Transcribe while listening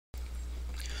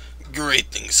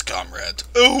Greetings, comrade.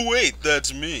 Oh, wait,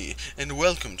 that's me. And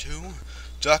welcome to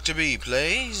Dr. B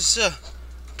Plays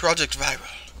Project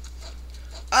Viral.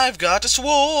 I've got a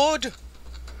sword.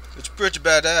 It's pretty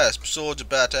badass. Swords are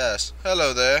badass.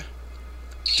 Hello there.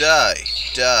 Die.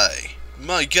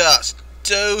 My gosh,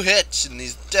 2 hits and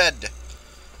he's dead.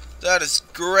 That is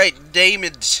great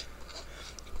damage.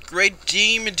 Great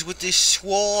damage with this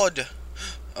sword.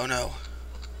 Oh no.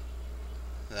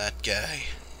 That guy.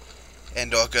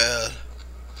 And our girl.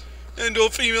 And our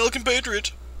female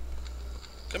compatriot.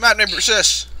 Come at me,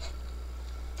 sis.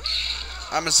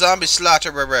 I'm a zombie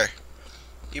slaughterer.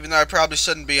 Even though I probably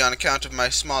shouldn't be on account of my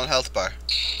small health bar.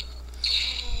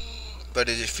 But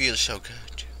it feels so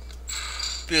good.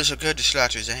 Feels so good to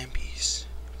slaughter zombies.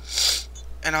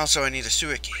 And also I need a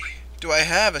sewer key. Do I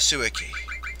have a sewer key?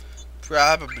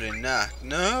 Probably not.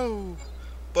 No.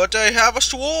 But I have a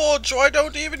sword, so I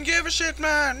don't even give a shit,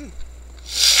 man.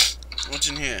 What's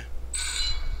in here?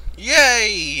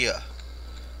 Yay!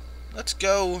 Let's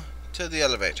go to the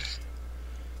elevator.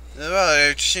 The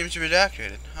elevator seems to be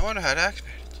activated. I wonder how to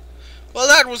activate it. Well,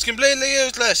 that was completely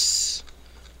useless.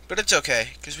 But it's okay,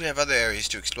 because we have other areas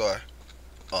to explore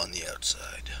on the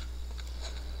outside.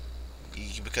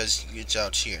 Because it's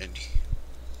out here.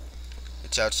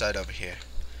 It's outside over here.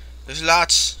 There's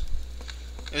lots.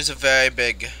 There's a very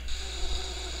big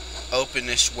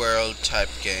openish world type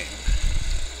game.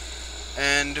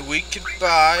 And we could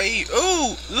buy...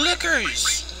 ooh!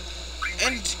 Liquors!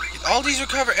 And all these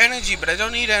recover energy, but I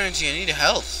don't need energy, I need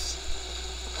health.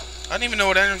 I don't even know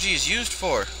what energy is used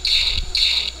for.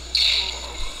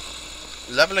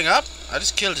 Leveling up? I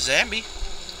just killed a zombie.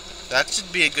 That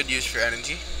should be a good use for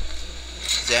energy.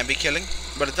 Zombie killing.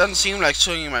 But it doesn't seem like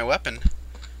swinging my weapon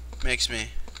makes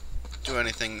me do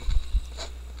anything.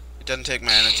 It doesn't take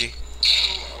my energy.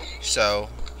 So,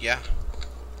 yeah.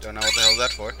 Don't know what the hell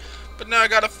that's for. But now I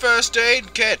got a first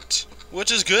aid kit,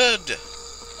 which is good.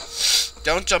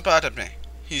 Don't jump out at me.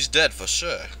 He's dead for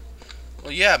sure.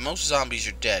 Well, yeah, most zombies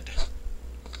are dead.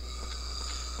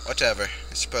 Whatever.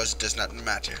 I suppose it does not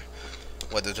matter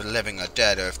whether they're living or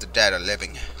dead, or if the dead are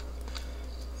living.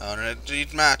 Only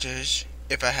it matters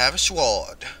if I have a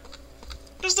sword.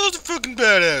 Because those are fucking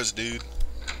badass, dude.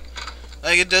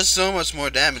 Like, it does so much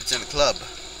more damage than a club,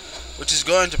 which is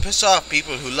going to piss off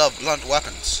people who love blunt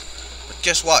weapons. But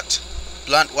guess what?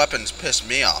 Blunt weapons piss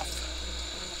me off.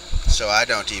 So I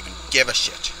don't even give a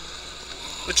shit.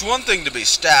 It's one thing to be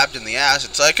stabbed in the ass.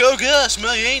 It's like, oh gosh,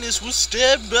 my anus was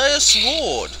stabbed by a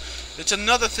sword. It's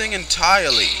another thing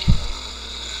entirely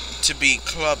to be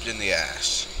clubbed in the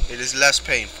ass. It is less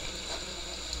painful.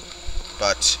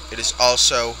 But it is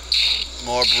also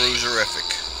more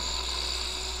bruiserific.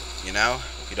 You know?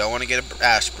 You don't want to get an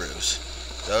ass bruise.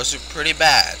 Those are pretty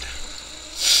bad.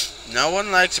 No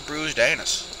one likes a bruised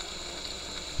anus.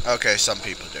 Okay, some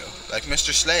people do. Like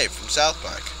Mr. Slave from South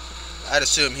Park. I'd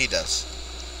assume he does.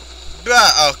 But,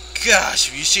 oh gosh,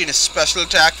 have you seen a special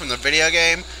attack from the video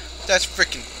game? That's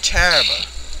freaking terrible.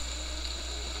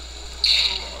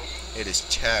 It is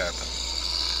terrible.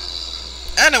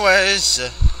 Anyways,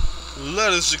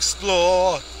 let us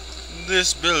explore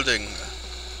this building.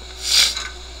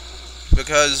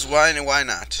 Because why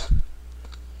not?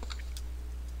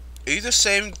 Are you the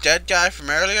same dead guy from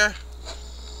earlier?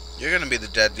 You're gonna be the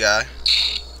dead guy.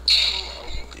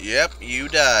 Yep, you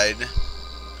died.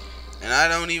 And I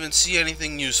don't even see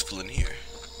anything useful in here.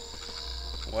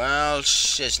 Well,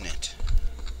 shiznit.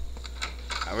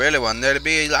 I really want there to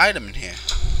be an item in here.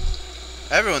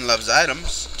 Everyone loves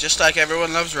items, just like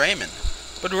everyone loves ramen.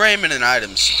 But ramen and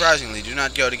items, surprisingly, do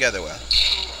not go together well.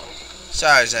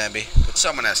 Sorry, zombie, but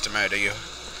someone has to murder you.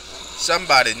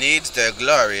 Somebody needs their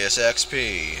glorious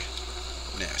XP-ness.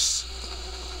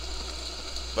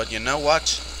 But you know what?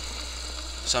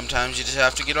 Sometimes you just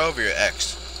have to get over your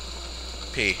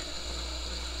XP.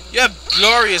 You have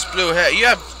glorious blue hair. You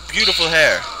have beautiful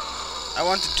hair. I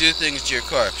want to do things to your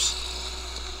corpse.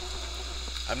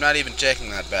 I'm not even taking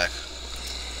that back.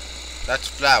 That's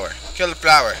flower. Kill the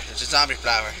flower. It's a zombie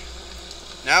flower.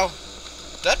 Now,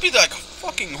 that'd be like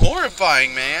fucking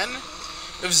horrifying, man.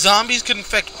 If zombies could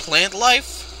infect plant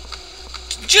life,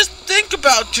 just think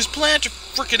about just plants are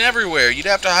freaking everywhere. You'd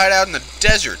have to hide out in the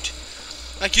desert.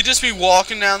 Like, you'd just be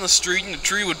walking down the street and the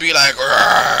tree would be like,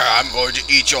 I'm going to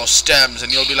eat your stems.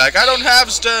 And you'll be like, I don't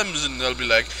have stems. And they'll be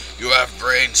like, you have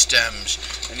brain stems.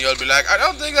 And you'll be like, I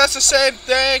don't think that's the same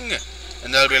thing.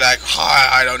 And they'll be like,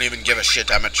 I don't even give a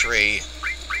shit, I'm a tree.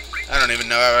 I don't even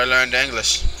know how I learned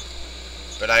English.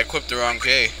 But I equipped the wrong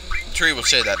key. The tree will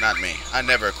say that, not me. I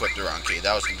never equipped the wrong key.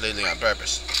 That was completely on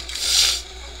purpose.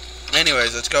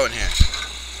 Anyways, let's go in here.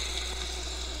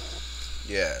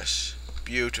 Yes.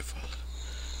 Beautiful.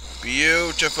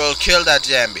 Beautiful. Kill that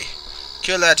zombie.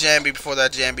 Kill that zombie before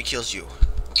that zombie kills you.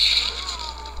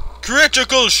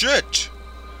 Critical shit!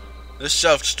 This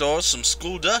shelf stores some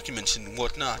school documents and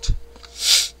whatnot.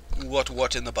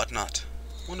 What in the butt not?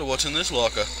 Wonder what's in this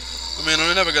locker. I mean,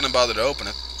 I'm never gonna bother to open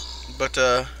it. But,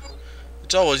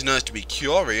 it's always nice to be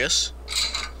curious.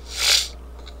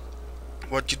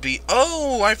 What could be...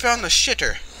 Oh, I found the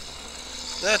shitter.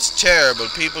 That's terrible.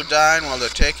 People dying while they're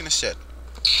taking a shit.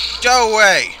 Go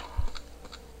away!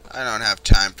 I don't have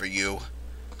time for you.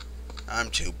 I'm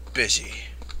too busy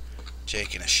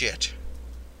taking a shit.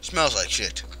 Smells like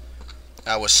shit.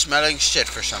 I was smelling shit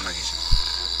for some reason.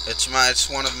 It's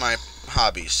one of my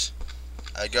hobbies.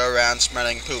 I go around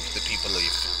smelling poop that people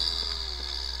leave.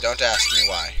 Don't ask me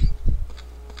why.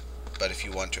 But if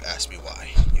you want to ask me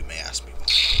why, you may ask me why.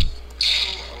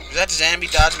 Does that zombie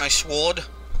dodge my sword?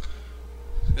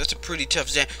 That's a pretty tough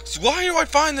zombie. Why do I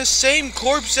find the same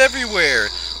corpse everywhere?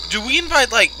 Do we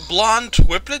invite, like, blonde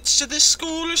twiplets to this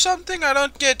school or something? I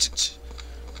don't get it.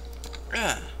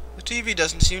 The TV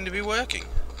doesn't seem to be working.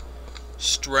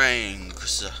 Strange.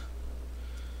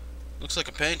 Looks like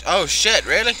a paint. Oh, shit,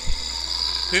 really?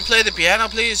 Can we play the piano,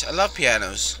 please? I love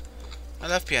pianos. I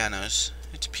love pianos.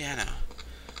 It's a piano.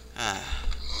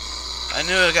 I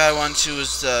knew a guy once who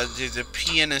was the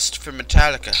pianist for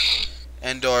Metallica.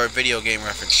 And/or video game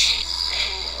reference.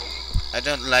 I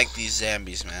don't like these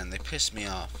zombies, man. They piss me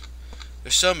off.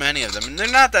 There's so many of them, and they're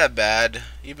not that bad,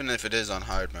 even if it is on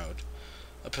hard mode.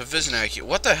 A provisionary key.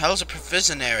 What the hell's a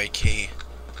provisionary key?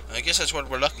 I guess that's what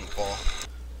we're looking for.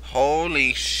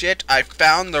 Holy shit, I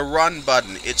found the run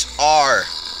button. It's R.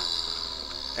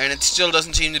 And it still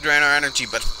doesn't seem to drain our energy,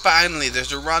 but finally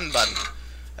there's a run button.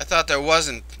 I thought there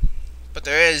wasn't, but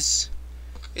there is.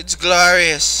 It's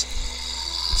glorious.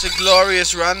 It's a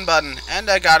glorious run button. And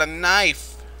I got a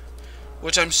knife,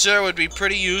 which I'm sure would be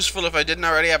pretty useful if I didn't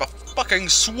already have a fucking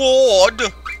sword.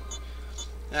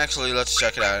 Actually, let's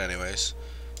check it out anyways.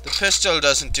 The pistol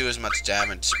doesn't do as much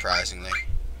damage, surprisingly.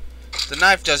 The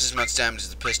knife does as much damage as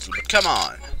the pistol, but come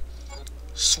on.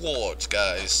 Swords,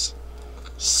 guys.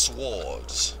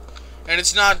 Swords. And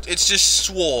it's just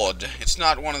sword. It's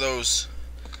not one of those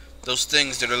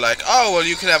things that are like, oh, well,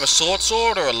 you can have a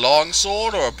sword or a long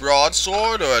sword or a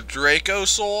broadsword or a Draco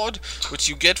sword, which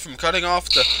you get from cutting off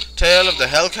the tail of the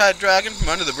Hellkite dragon from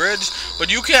under the bridge,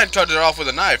 but you can't cut it off with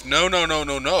a knife. No,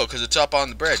 because it's up on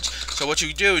the bridge. So what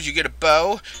you do is you get a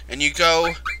bow, and you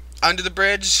go under the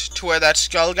bridge to where that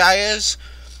skull guy is,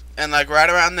 and like right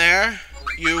around there,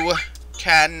 you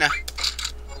can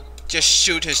just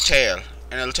shoot his tail.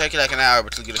 And it'll take you like an hour,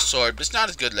 but you'll get a sword, but it's not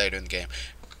as good later in the game.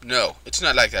 No, it's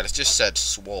not like that. It just said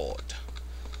sword.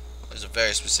 There's a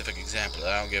very specific example.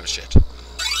 I don't give a shit.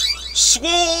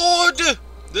 Sword!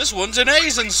 This one's an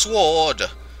Aizen sword.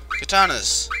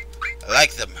 Katanas. I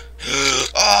like them.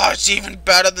 Oh, it's even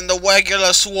better than the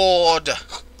regular sword.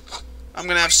 I'm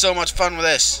gonna have so much fun with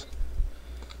this.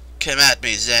 Come at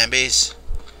me, zombies.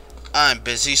 I'm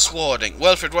busy swording.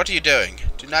 Wilfred, what are you doing?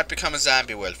 Do not become a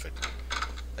zombie, Wilfred.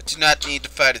 I do not need to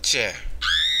fight a chair.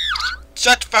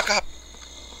 Shut the fuck up.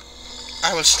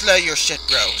 I will slay your shit,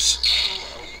 bros.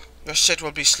 Your shit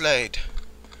will be slayed.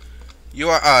 You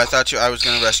are... Oh, I thought I was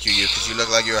gonna rescue you, because you look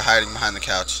like you were hiding behind the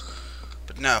couch.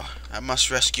 But no, I must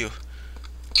rescue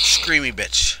Screamy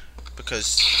Bitch,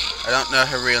 because I don't know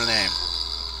her real name.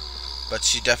 But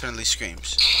she definitely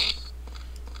screams.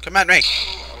 Come at me.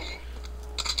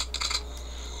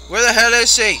 Where the hell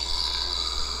is she?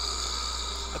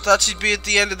 I thought she'd be at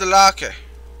the end of the locker.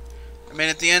 I mean,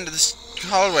 at the end of the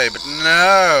hallway, but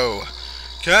no.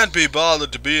 Can't be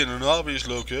bothered to be in an obvious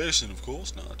location, of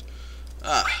course not.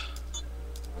 Ah.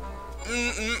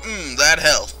 That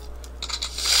health.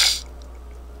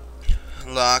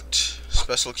 Locked.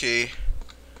 Special key.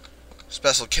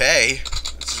 Special K.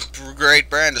 It's a great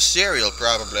brand of cereal,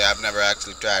 probably. I've never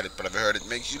actually tried it, but I've heard it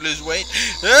makes you lose weight.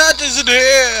 That isn't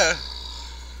here!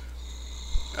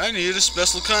 I need a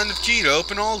special kind of key to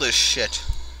open all this shit.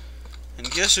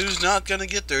 And guess who's not gonna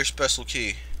get their special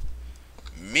key?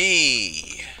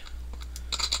 Me.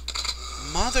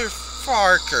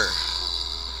 Motherfucker.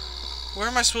 Where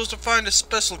am I supposed to find a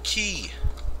special key?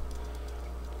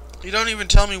 You don't even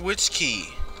tell me which key.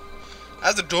 I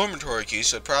have the dormitory key,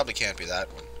 so it probably can't be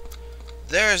that one.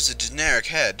 There's the generic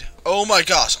head. Oh my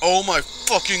gosh. Oh my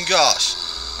fucking gosh.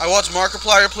 I watched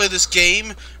Markiplier play this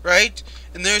game, right?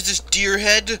 And there's this deer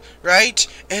head, right?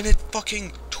 And it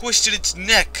fucking twisted its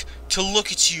neck to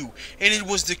look at you. And it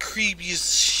was the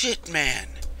creepiest shit, man.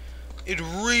 It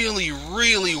really,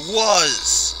 really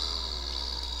was.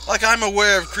 Like, I'm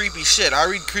aware of creepy shit. I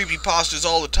read creepy posters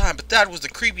all the time, but that was the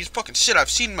creepiest fucking shit I've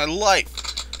seen in my life.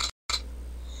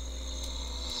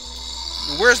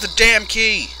 Where's the damn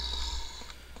key?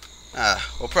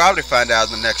 We'll probably find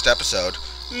out in the next episode.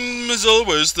 As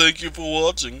always, thank you for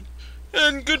watching,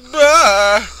 and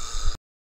goodbye.